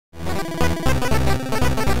Hello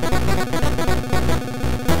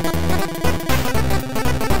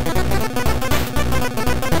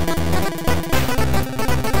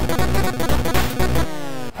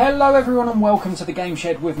everyone and welcome to the Game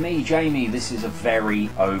Shed with me, Jamie. This is a very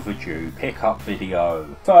overdue pickup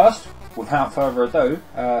video. First, without further ado,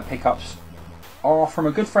 pickups are from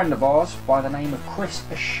a good friend of ours by the name of Chris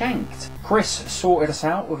Ashanked. Chris sorted us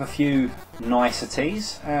out with a few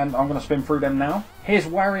niceties and I'm going to spin through them now. Here's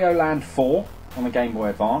Wario Land 4 on the Game Boy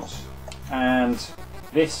Advance, and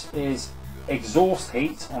this is Exhaust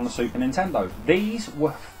Heat on the Super Nintendo. These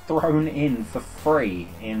were thrown in for free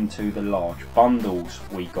into the large bundles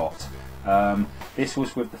we got. This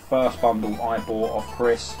was with the first bundle I bought off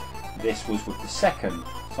Chris. This was with the second.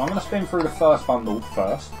 So I'm going to spin through the first bundle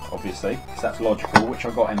first, obviously, because that's logical, which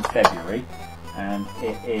I got in February. And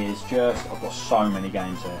it is just, I've got so many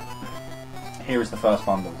games here. Here is the first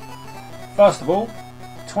bundle. First of all,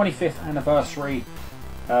 25th anniversary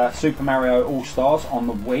Super Mario All-Stars on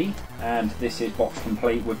the Wii. And this is box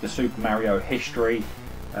complete with the Super Mario history,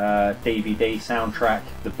 DVD, soundtrack,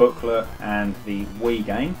 the booklet and the Wii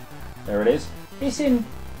game. There it is. It's in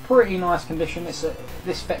pretty nice condition.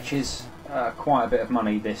 This fetches quite a bit of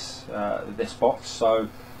money, this box, so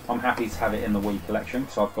I'm happy to have it in the Wii collection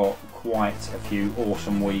because I've got quite a few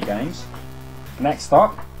awesome Wii games. Next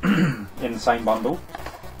up, in the same bundle,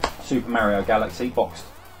 Super Mario Galaxy, boxed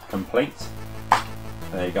complete.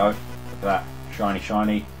 There you go, look at that, shiny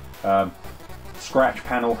shiny. Scratch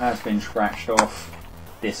panel has been scratched off.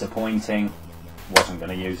 Disappointing, wasn't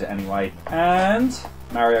going to use it anyway. And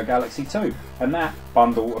Mario Galaxy 2, and that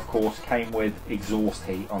bundle of course came with Exhaust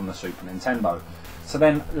Heat on the Super Nintendo. So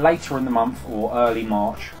then later in the month or early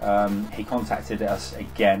March, he contacted us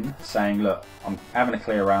again saying, look, I'm having a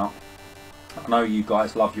clear out, I know you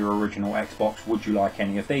guys love your original Xbox, would you like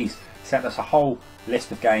any of these? Sent us a whole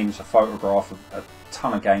list of games, a photograph of a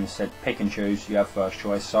ton of games, said pick and choose, you have first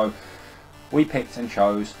choice. So we picked and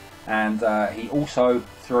chose, and he also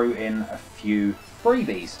threw in a few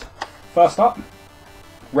freebies. First up,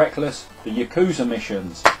 Reckless, the Yakuza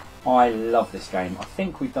missions. I love this game. I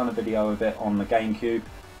think we've done a video of it on the GameCube.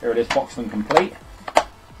 Here it is, boxed and complete.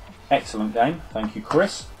 Excellent game, thank you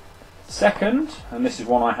Chris. Second, and this is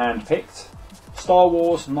one I hand-picked, Star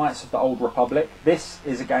Wars Knights of the Old Republic. This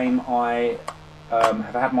is a game I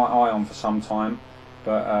have had my eye on for some time,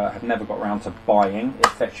 but have never got around to buying. It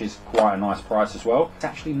fetches quite a nice price as well. It's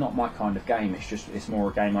actually not my kind of game, it's more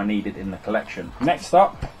a game I needed in the collection. Next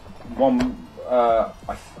up, one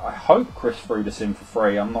I hope Chris threw this in for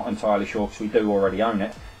free, I'm not entirely sure because we do already own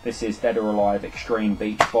it. This is Dead or Alive Extreme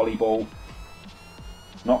Beach Volleyball.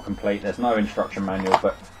 Not complete, there's no instruction manual,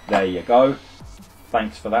 but there you go.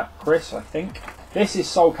 Thanks for that Chris, I think. This is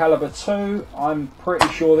Soul Calibur 2, I'm pretty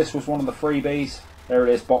sure this was one of the freebies. There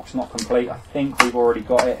it is, box not complete. I think we've already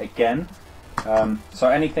got it again. So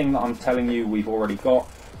anything that I'm telling you we've already got,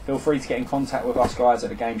 feel free to get in contact with us guys at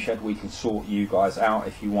the Game Shed. We can sort you guys out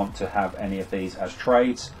if you want to have any of these as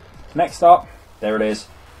trades. Next up, there it is,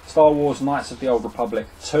 Star Wars Knights of the Old Republic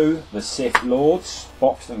 2, The Sith Lords,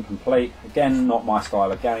 boxed and complete. Again, not my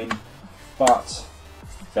style of game, but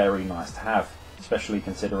very nice to have, especially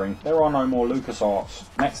considering there are no more LucasArts.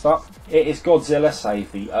 Next up, it is Godzilla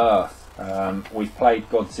Save the Earth. We've played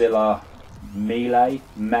Godzilla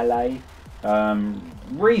Melee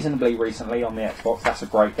reasonably recently on the Xbox. That's a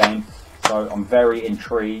great game, so I'm very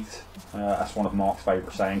intrigued. That's one of Mark's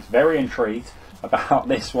favourite sayings. Very intrigued about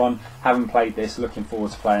this one. Haven't played this, looking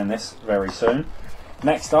forward to playing this very soon.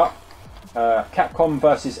 Next up, Capcom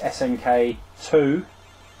vs SNK 2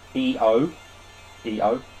 EO.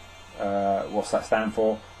 What's that stand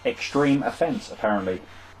for? Extreme Offense, apparently.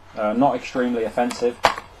 Not extremely offensive.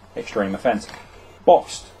 Extreme Offense.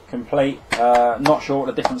 Boxed, complete. Not sure what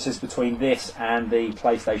the difference is between this and the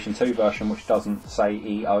PlayStation 2 version, which doesn't say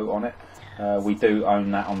EO on it. We do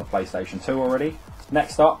own that on the PlayStation 2 already.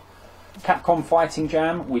 Next up, Capcom Fighting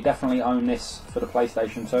Jam. We definitely own this for the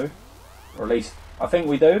PlayStation 2. Or at least, I think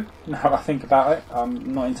we do, now that I think about it.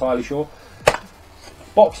 I'm not entirely sure.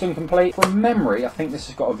 Boxed and complete. From memory, I think this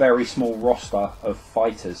has got a very small roster of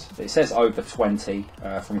fighters. It says over 20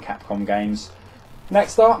 from Capcom games.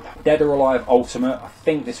 Next up, Dead or Alive Ultimate. I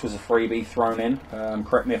think this was a freebie thrown in.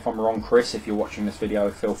 Correct me if I'm wrong, Chris. If you're watching this video,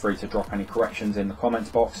 feel free to drop any corrections in the comments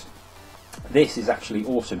box. This is actually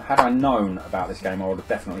awesome. Had I known about this game, I would have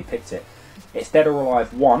definitely picked it. It's Dead or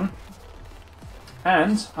Alive 1,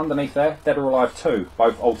 and underneath there, Dead or Alive 2,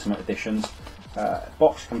 both Ultimate Editions.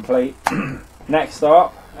 Box complete. Next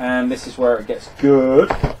up, and this is where it gets good.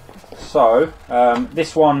 So,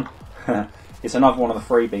 this one is another one of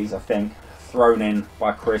the freebies, I think. thrown in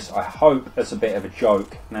by Chris. I hope as a bit of a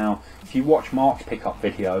joke. Now, if you watch Mark's pickup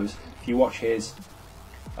videos, if you watch his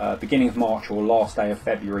beginning of March or last day of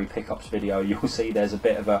February pickups video, you'll see there's a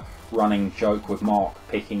bit of a running joke with Mark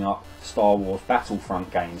picking up Star Wars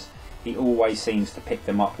Battlefront games. He always seems to pick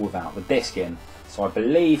them up without the disc in. So I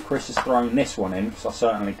believe Chris has thrown this one in, because I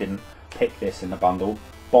certainly didn't pick this in the bundle,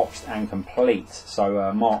 boxed and complete.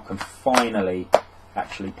 So Mark can finally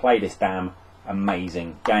actually play this damn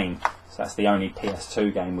amazing game. So that's the only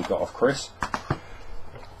PS2 game we got off Chris.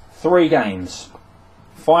 3 games.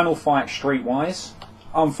 Final Fight Streetwise.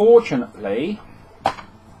 Unfortunately,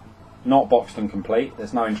 not boxed and complete.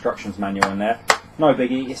 There's no instructions manual in there. No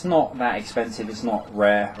biggie. It's not that expensive. It's not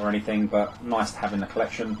rare or anything, but nice to have in the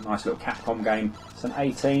collection. Nice little Capcom game. It's an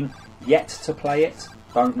 18. Yet to play it.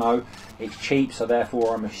 Don't know. It's cheap, so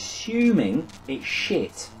therefore I'm assuming it's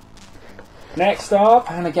shit. Next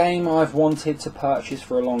up, and a game I've wanted to purchase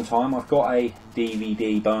for a long time. I've got a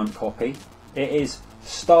DVD burnt copy. It is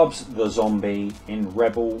Stubbs the Zombie in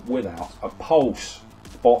Rebel Without a Pulse.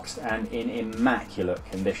 Boxed and in immaculate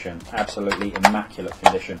condition. Absolutely immaculate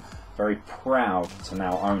condition. Very proud to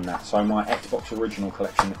now own that. So my Xbox original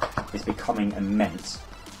collection is becoming immense.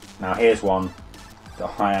 Now here's one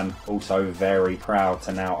that I am also very proud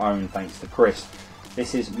to now own, thanks to Chris.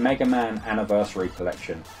 This is Mega Man Anniversary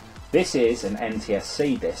Collection. This is an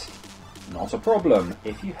NTSC disc. Not a problem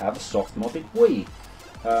if you have a soft modded Wii.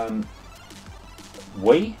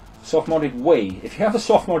 Soft modded Wii. If you have a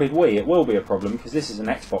soft modded Wii, it will be a problem because this is an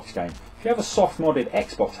Xbox game. If you have a soft modded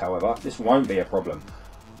Xbox, however, this won't be a problem.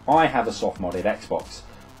 I have a soft modded Xbox.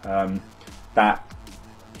 That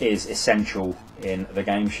is essential in the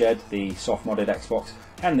Game Shed, the soft modded Xbox,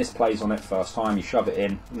 and this plays on it first time. You shove it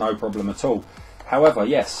in, no problem at all. However,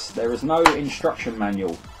 yes, there is no instruction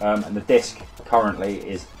manual, and the disc currently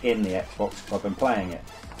is in the Xbox because I've been playing it.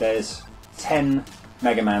 There's 10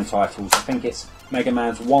 Mega Man titles. I think it's Mega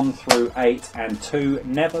Man's 1 through 8 and 2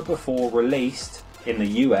 never before released in the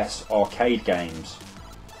US arcade games.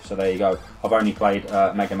 So there you go. I've only played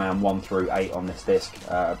Mega Man 1 through 8 on this disc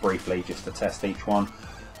briefly just to test each one,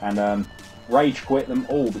 and rage quit them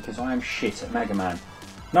all because I am shit at Mega Man.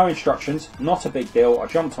 No instructions, not a big deal. I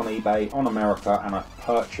jumped on eBay on America and I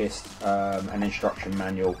purchased an instruction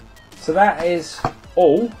manual. So that is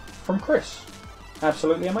all from Chris.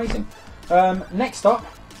 Absolutely amazing. Next up,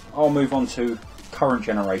 I'll move on to current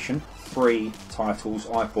generation. 3 titles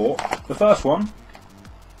I bought. The first one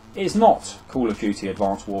is not Call of Duty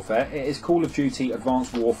Advanced Warfare. It is Call of Duty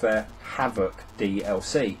Advanced Warfare Havoc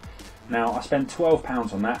DLC. Now, I spent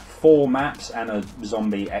 £12 on that. 4 maps and a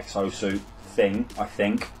zombie exosuit thing, I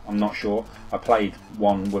think. I'm not sure. I played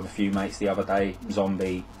one with a few mates the other day.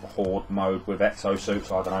 Zombie horde mode with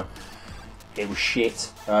exosuits. I don't know. It was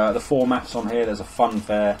shit. The 4 maps on here, there's a fun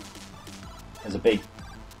fair. There's a big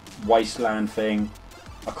wasteland thing.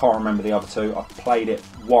 I can't remember the other 2. I played it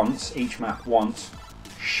once, each map once.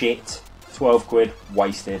 Shit. 12 quid,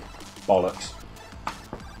 wasted. Bollocks.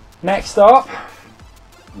 Next up,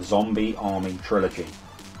 Zombie Army Trilogy.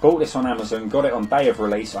 Bought this on Amazon, got it on day of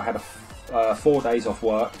release. I had 4 days off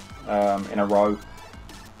work in a row.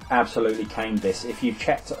 Absolutely caned this. If you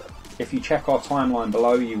check our timeline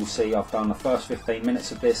below, you will see I've done the first 15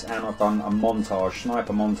 minutes of this and I've done a montage,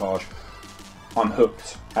 sniper montage. I'm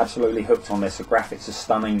hooked, absolutely hooked on this. The graphics are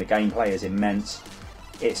stunning, the gameplay is immense.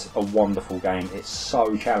 It's a wonderful game. It's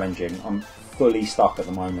so challenging. I'm fully stuck at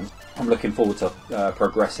the moment. I'm looking forward to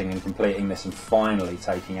progressing and completing this and finally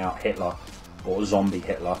taking out Hitler, or zombie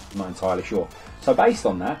Hitler, I'm not entirely sure. So based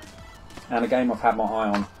on that, and a game I've had my eye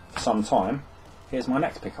on for some time, here's my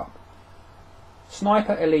next pickup.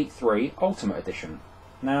 Sniper Elite 3 Ultimate Edition.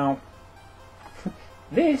 Now,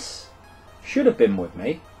 this should have been with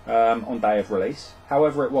me on day of release,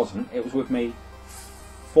 however it wasn't. It was with me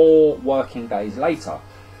 4 working days later.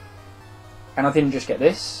 And I didn't just get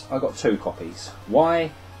this, I got 2 copies.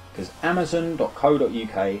 Why? Because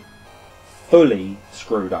Amazon.co.uk fully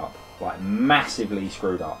screwed up. Like massively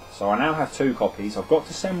screwed up. So I now have 2 copies. I've got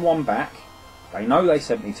to send one back. They know they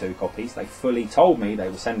sent me 2 copies. They fully told me they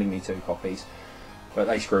were sending me 2 copies, but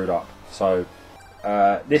they screwed up. So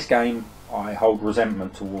this game I hold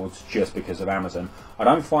resentment towards just because of Amazon. I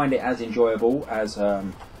don't find it as enjoyable as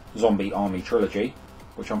Zombie Army Trilogy,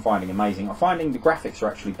 which I'm finding amazing. I'm finding the graphics are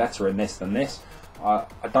actually better in this than this. I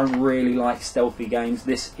don't really like stealthy games.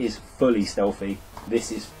 This is fully stealthy.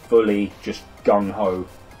 This is fully just gung-ho.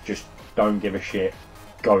 Just don't give a shit.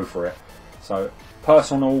 Go for it. So,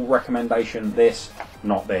 personal recommendation, this,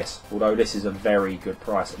 not this. Although this is a very good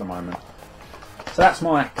price at the moment. So that's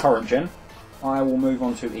my current gen. I will move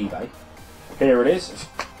on to eBay. Here it is. It's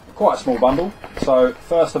quite a small bundle. So,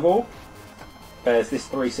 first of all, there's this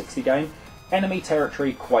 360 game, Enemy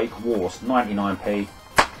Territory Quake Wars, 99p,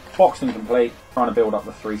 boxed and complete, trying to build up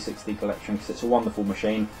the 360 collection because it's a wonderful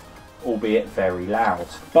machine, albeit very loud.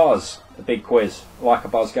 Buzz, the big quiz, like a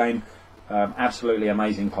Buzz game, absolutely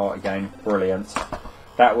amazing party game, brilliant.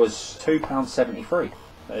 That was £2.73,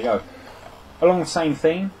 there you go. Along the same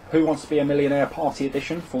theme, Who Wants to Be a Millionaire Party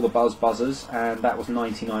Edition for the Buzz Buzzers, and that was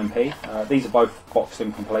 99p. These are both boxed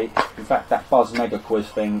and complete. In fact, that Buzz Mega Quiz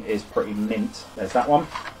thing is pretty mint. There's that one.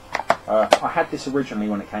 I had this originally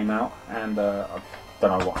when it came out, and I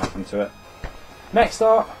don't know what happened to it. Next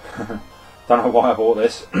up, don't know why I bought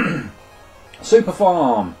this. Super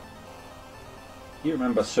Farm. You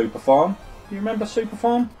remember Super Farm? You remember Super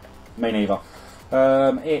Farm? Me neither.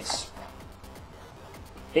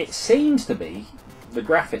 It seems to be, the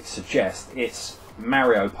graphics suggest it's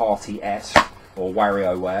Mario Party-esque, or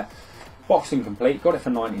WarioWare. Boxed and complete, got it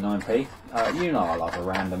for 99p. You know I love a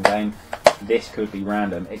random game. This could be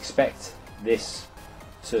random. Expect this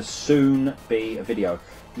to soon be a video.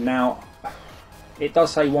 Now, it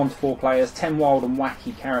does say 1 to 4 players, 10 wild and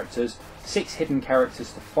wacky characters, 6 hidden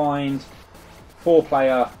characters to find,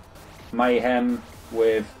 4-player mayhem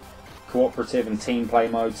with cooperative and team play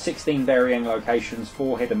mode, 16 varying locations,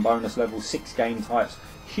 4 hidden bonus levels, 6 game types,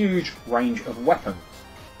 huge range of weapons.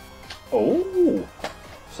 Oh,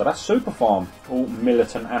 so that's Super Farm. All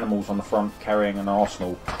militant animals on the front carrying an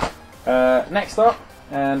arsenal. Next up,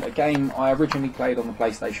 and a game I originally played on the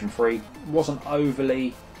PlayStation 3, wasn't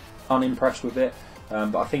overly unimpressed with it,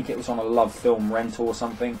 but I think it was on a Love Film rental or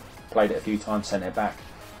something. Played it a few times, sent it back.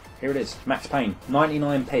 Here it is, Max Payne,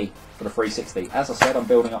 99p for the 360. As I said, I'm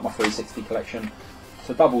building up my 360 collection. It's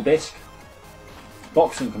a double disc,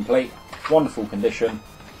 boxed and complete, wonderful condition,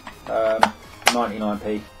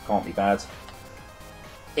 99p, can't be bad.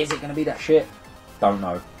 Is it going to be that shit? Don't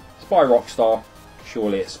know. It's by Rockstar,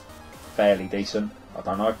 surely it's fairly decent, I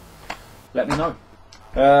don't know. Let me know.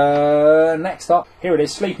 Next up, here it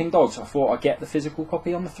is, Sleeping Dogs. I thought I'd get the physical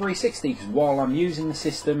copy on the 360 because while I'm using the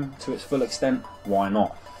system to its full extent, why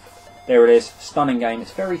not? There it is, stunning game.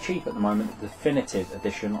 It's very cheap at the moment, the definitive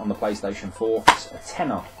edition on the PlayStation 4. It's a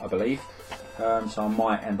tenner, I believe, so I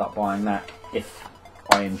might end up buying that if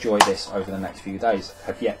I enjoy this over the next few days.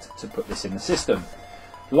 Have yet to put this in the system.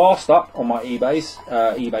 Last up on my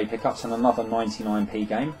eBay pickups, and another 99p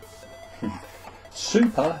game.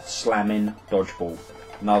 Super Slammin' Dodgeball.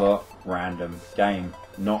 Another random game,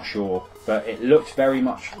 not sure, but it looks very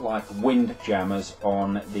much like Windjammers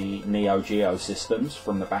on the Neo Geo systems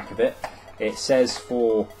from the back of it. It says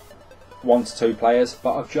for 1 to 2 players,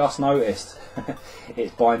 but I've just noticed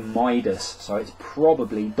it's by Midas, so it's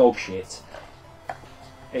probably dog shit.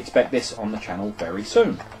 Expect this on the channel very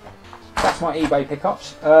soon. That's my eBay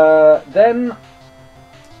pickups. Then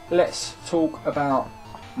let's talk about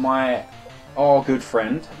our good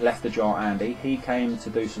friend, Left the Jar Andy. He came to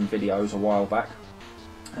do some videos a while back,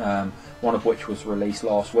 one of which was released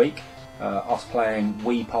last week, us playing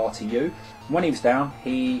Wii Party U. When he was down,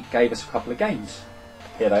 he gave us a couple of games.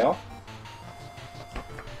 Here they are.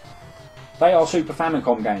 They are Super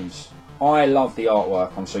Famicom games. I love the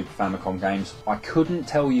artwork on Super Famicom games. I couldn't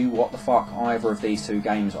tell you what the fuck either of these two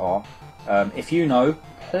games are. If you know,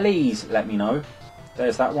 please let me know.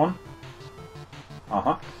 There's that one.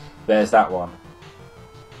 There's that one.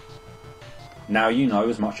 Now you know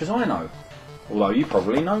as much as I know, although you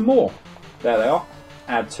probably know more. There they are.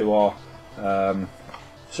 Add to our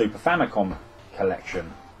Super Famicom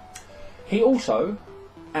collection. He also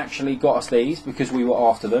actually got us these because we were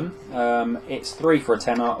after them. It's 3 for a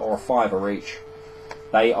tenner or a £5 each.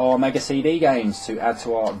 They are Mega CD games to add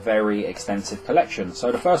to our very extensive collection.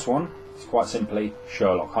 So the first one is quite simply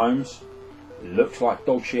Sherlock Holmes. Looks like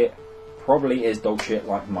dog shit. Probably is dog shit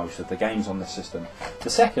like most of the games on this system. The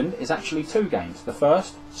second is actually 2 games. The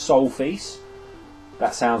first, Soul Feast.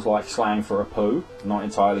 That sounds like slang for a poo. Not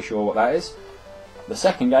entirely sure what that is. The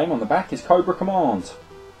second game on the back is Cobra Command.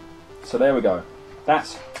 So there we go.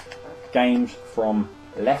 That's games from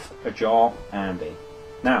Left a Jar Andy.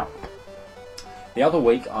 Now, the other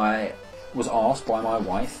week I was asked by my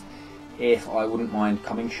wife if I wouldn't mind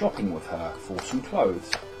coming shopping with her for some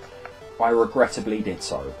clothes. I regrettably did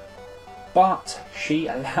so. But she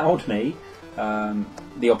allowed me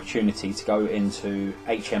the opportunity to go into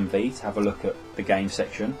HMV to have a look at the game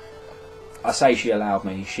section. I say she allowed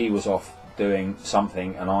me, she was off doing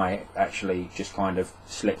something and I actually just kind of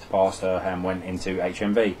slipped past her and went into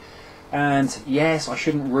HMV. And yes, I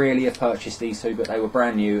shouldn't really have purchased these two, but they were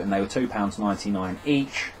brand new and they were £2.99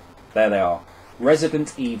 each. There they are.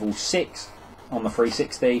 Resident Evil 6 on the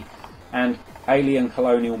 360 and Alien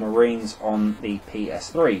Colonial Marines on the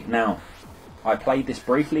PS3. Now, I played this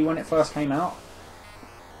briefly when it first came out.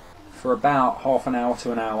 for about half an hour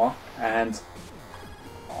to an hour, and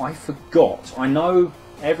I forgot. I know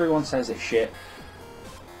everyone says it's shit.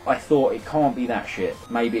 I thought it can't be that shit.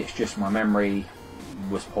 Maybe it's just my memory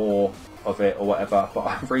was poor of it or whatever, but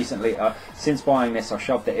I've recently, since buying this, I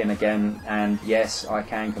shoved it in again, and yes, I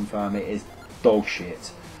can confirm it is dog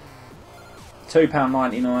shit.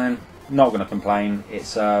 £2.99, not going to complain.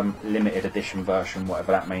 It's limited edition version,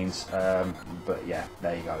 whatever that means, but yeah,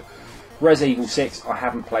 there you go. Res Evil 6, I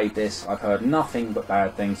haven't played this. I've heard nothing but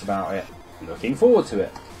bad things about it. Looking forward to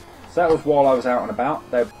it. So that was while I was out and about.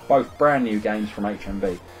 They're both brand new games from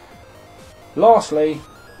HMV. Lastly,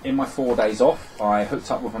 in my 4 days off, I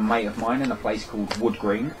hooked up with a mate of mine in a place called Wood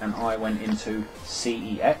Green, and I went into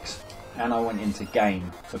CEX and I went into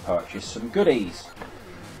Game to purchase some goodies.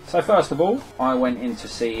 So first of all, I went into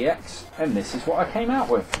CEX, and this is what I came out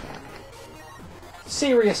with.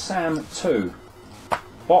 Serious Sam 2,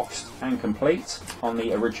 boxed and complete on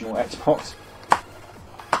the original Xbox.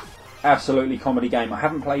 Absolutely comedy game. I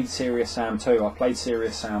haven't played Serious Sam 2, I played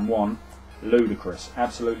Serious Sam 1. Ludicrous,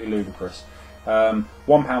 absolutely ludicrous.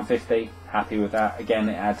 £1.50, happy with that. Again,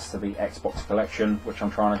 it adds to the Xbox collection, which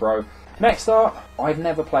I'm trying to grow. Next up, I've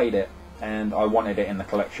never played it, and I wanted it in the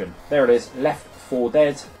collection. There it is, Left 4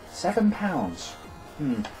 Dead, £7.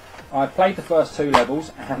 I played the first 2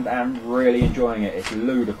 levels and am really enjoying it. It's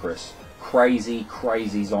ludicrous. Crazy,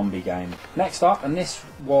 crazy zombie game. Next up, and this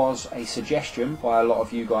was a suggestion by a lot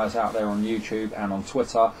of you guys out there on YouTube and on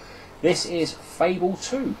Twitter, this is Fable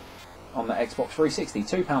 2 on the Xbox 360.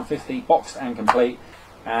 £2.50, boxed and complete,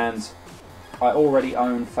 and I already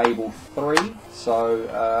own Fable 3,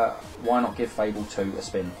 so why not give Fable 2 a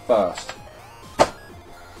spin first.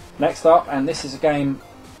 Next up, and this is a game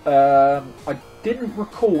I didn't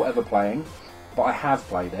recall ever playing, but I have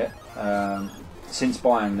played it. Since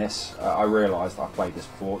buying this, I realised I've played this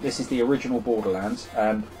before. This is the original Borderlands,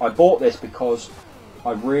 and I bought this because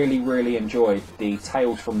I really enjoyed the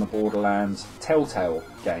Tales from the Borderlands Telltale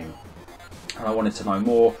game, and I wanted to know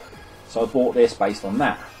more, so I bought this based on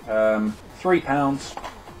that. £3,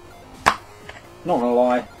 not gonna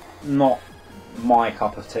lie, not my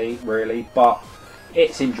cup of tea really, but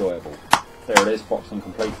it's enjoyable. There it is, boxed and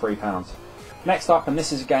complete, £3. Next up, and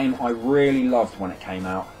this is a game I really loved when it came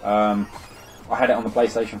out. I had it on the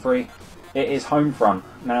PlayStation 3. It is Homefront.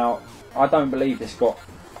 Now, I don't believe this got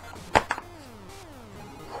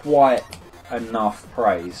quite enough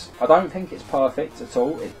praise. I don't think it's perfect at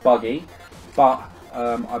all. It's buggy, but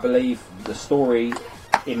I believe the story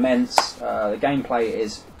immense. The gameplay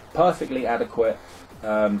is perfectly adequate,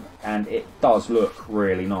 and it does look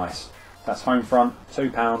really nice. That's Homefront,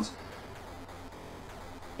 £2.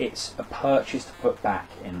 It's a purchase to put back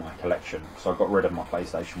in my collection, so I got rid of my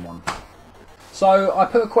PlayStation 1. So I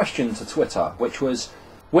put a question to Twitter, which was,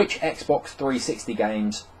 which Xbox 360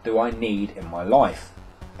 games do I need in my life?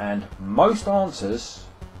 And most answers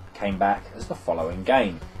came back as the following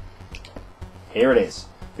game. Here it is.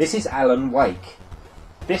 This is Alan Wake.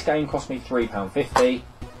 This game cost me £3.50.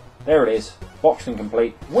 There it is, boxed and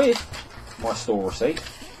complete with my store receipt.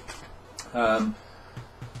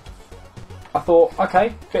 I thought,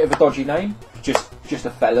 okay, bit of a dodgy name, just a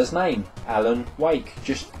fella's name, Alan Wake.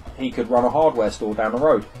 Just he could run a hardware store down the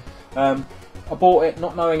road. I bought it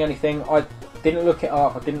not knowing anything. I didn't look it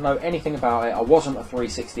up. I didn't know anything about it. I wasn't a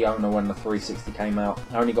 360 owner when the 360 came out.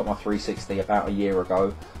 I only got my 360 about a year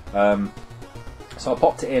ago. So I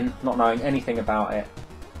popped it in, not knowing anything about it.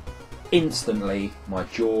 Instantly, my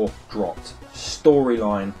jaw dropped.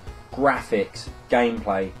 Storyline, graphics,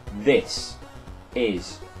 gameplay. This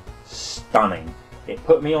is stunning. It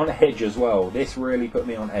put me on edge as well. This really put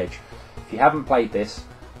me on edge. If you haven't played this,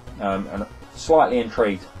 and slightly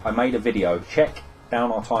intrigued, I made a video. Check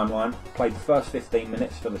down our timeline. Played the first 15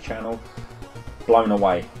 minutes for the channel. Blown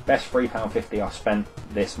away. Best £3.50 I spent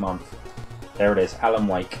this month. There it is, Alan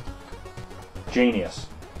Wake. Genius.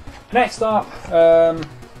 Next up,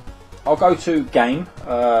 I'll go to Game.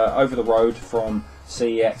 Over the road from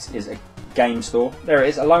CEX is a game store. There it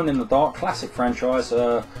is, Alone in the Dark, classic franchise.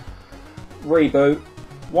 Reboot,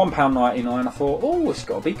 £1.99. I thought, oh, it's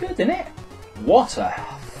got to be good, innit? What a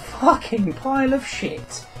fucking pile of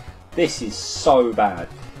shit. This is so bad.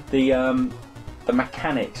 The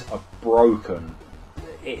mechanics are broken.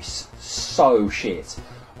 It's so shit.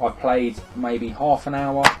 I played maybe half an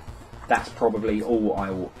hour. That's probably all I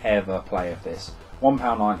will ever play of this.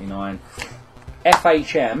 £1.99.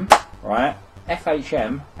 FHM, right?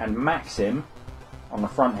 FHM and Maxim on the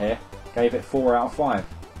front here gave it 4 out of 5.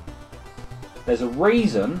 There's a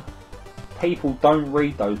reason people don't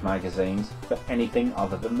read those magazines for anything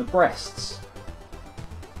other than the breasts.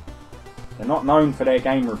 They're not known for their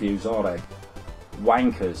game reviews, are they?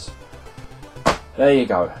 Wankers. There you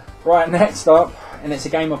go. Right, next up, and it's a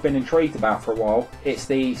game I've been intrigued about for a while. It's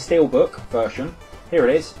the Steelbook version. Here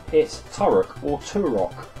it is. It's Turok or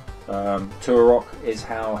Turok. Turok is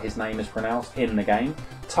how his name is pronounced in the game.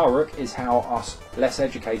 Turok is how us less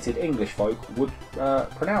educated English folk would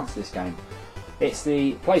pronounce this game. It's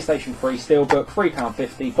the PlayStation 3 Steelbook,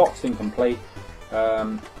 £3.50, boxed and complete,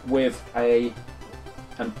 with an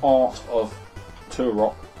art of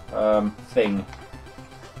Turok thing.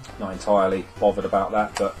 Not entirely bothered about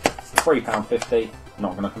that, but £3.50,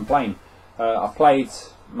 not going to complain. I've played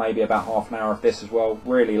maybe about half an hour of this as well.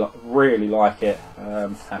 Really like it.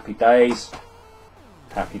 Happy days.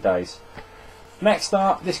 Happy days. Next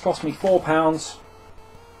up, this cost me £4.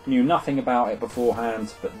 Knew nothing about it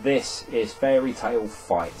beforehand, but this is Fairy Tail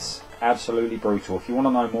Fights. Absolutely brutal. If you want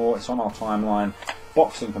to know more, it's on our timeline.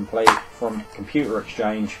 Boxed and complete from Computer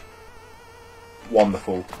Exchange.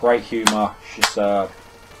 Wonderful. Great humour. Just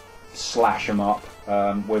slash them up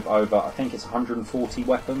with over, I think it's 140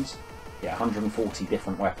 weapons. Yeah, 140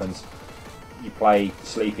 different weapons. You play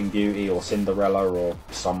Sleeping Beauty or Cinderella or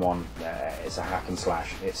someone. It's a hack and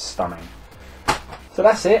slash. It's stunning. So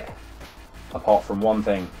that's it. Apart from one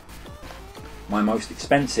thing. My most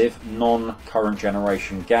expensive non-current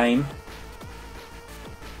generation game.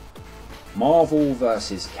 Marvel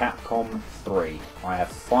vs. Capcom 3. I have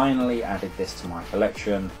finally added this to my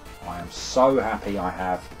collection. I am so happy I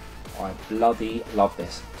have. I bloody love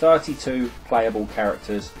this. 32 playable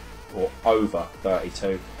characters, or over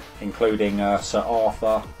 32, including Sir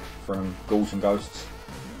Arthur from Ghouls and Ghosts,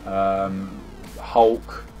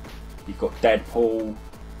 Hulk, you've got Deadpool,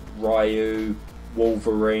 Ryu,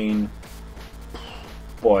 Wolverine.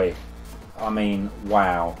 Boy, I mean,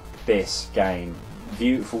 wow, this game.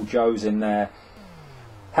 Beautiful Joe's in there.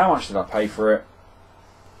 How much did I pay for it?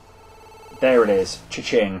 There it is,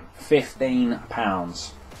 cha-ching,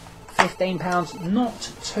 £15. £15,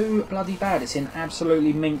 not too bloody bad. It's in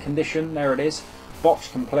absolutely mint condition. There it is, box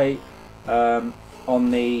complete. On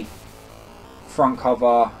the front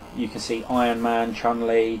cover you can see Iron Man,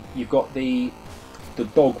 Chun-Li. You've got the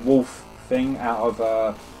dog wolf thing out of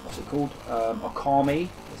what's it called, Okami,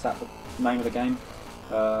 is that the name of the game?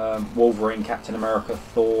 Wolverine, Captain America,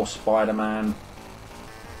 Thor, Spider-Man.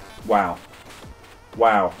 Wow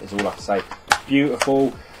is all I have to say.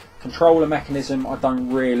 Beautiful. Controller mechanism I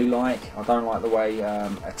don't really like. I don't like the way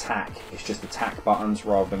attack, it's just attack buttons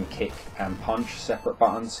rather than kick and punch, separate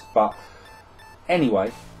buttons. But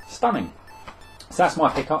anyway, stunning. So that's my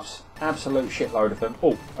pickups, absolute shitload of them.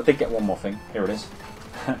 Oh, I did get one more thing, here it is.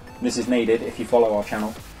 This is needed if you follow our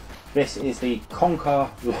channel. This is the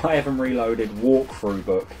Conker Live and Reloaded walkthrough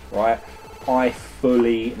book, right? I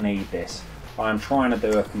fully need this. I am trying to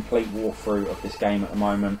do a complete walkthrough of this game at the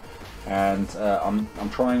moment, and I'm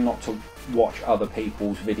trying not to watch other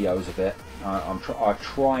people's videos of it. I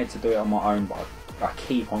tried to do it on my own, but I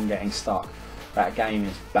keep on getting stuck. That game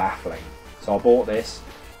is baffling. So I bought this,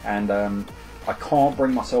 and I can't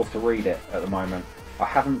bring myself to read it at the moment. I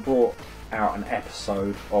haven't brought out an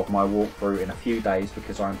episode of my walkthrough in a few days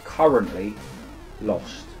because I'm currently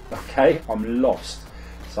lost. Okay, I'm lost.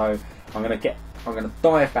 So I'm gonna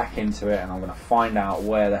dive back into it, and I'm gonna find out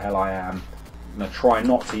where the hell I am. I'm gonna try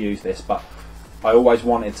not to use this, but I always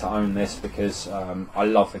wanted to own this because I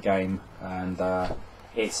love the game, and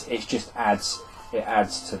it just adds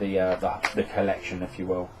to the collection, if you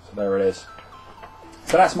will. So there it is.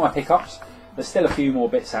 So that's my pickups. There's still a few more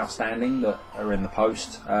bits outstanding that are in the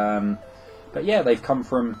post, but yeah, they've come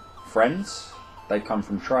from friends, they've come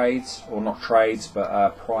from trades, or not trades,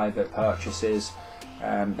 but private purchases.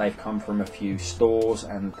 They've come from a few stores,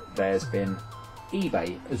 and there's been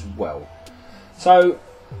eBay as well. So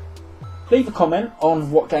leave a comment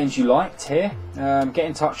on what games you liked here. Get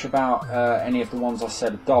in touch about any of the ones I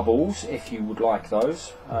said are doubles if you would like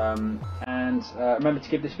those, and remember to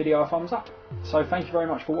give this video a thumbs up. So thank you very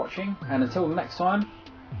much for watching, and until the next time,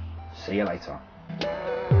 see you later.